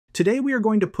Today we are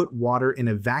going to put water in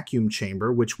a vacuum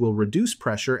chamber which will reduce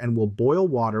pressure and will boil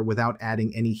water without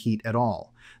adding any heat at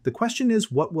all. The question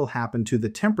is, what will happen to the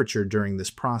temperature during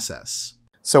this process?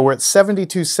 So we're at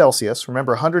 72 Celsius.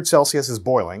 Remember, 100 Celsius is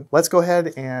boiling. Let's go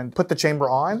ahead and put the chamber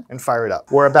on and fire it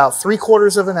up. We're about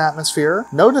 3/4 of an atmosphere.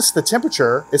 Notice the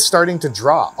temperature is starting to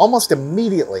drop almost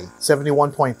immediately.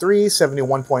 71.3,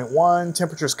 71.1,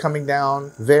 temperature's coming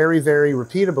down very, very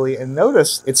repeatably. And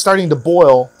notice it's starting to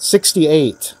boil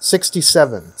 68,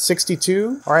 67,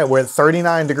 62. All right, we're at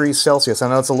 39 degrees Celsius. I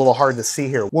know it's a little hard to see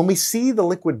here. When we see the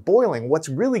liquid boiling, what's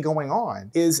really going on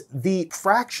is the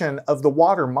fraction of the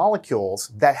water molecules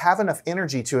that have enough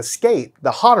energy to escape,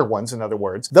 the hotter ones in other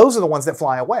words, those are the ones that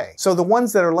fly away. So the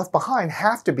ones that are left behind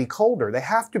have to be colder. They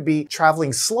have to be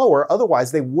traveling slower,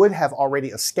 otherwise they would have already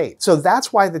escaped. So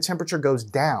that's why the temperature goes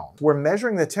down. We're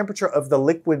measuring the temperature of the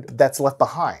liquid that's left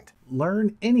behind.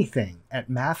 Learn anything at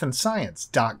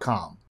mathandscience.com.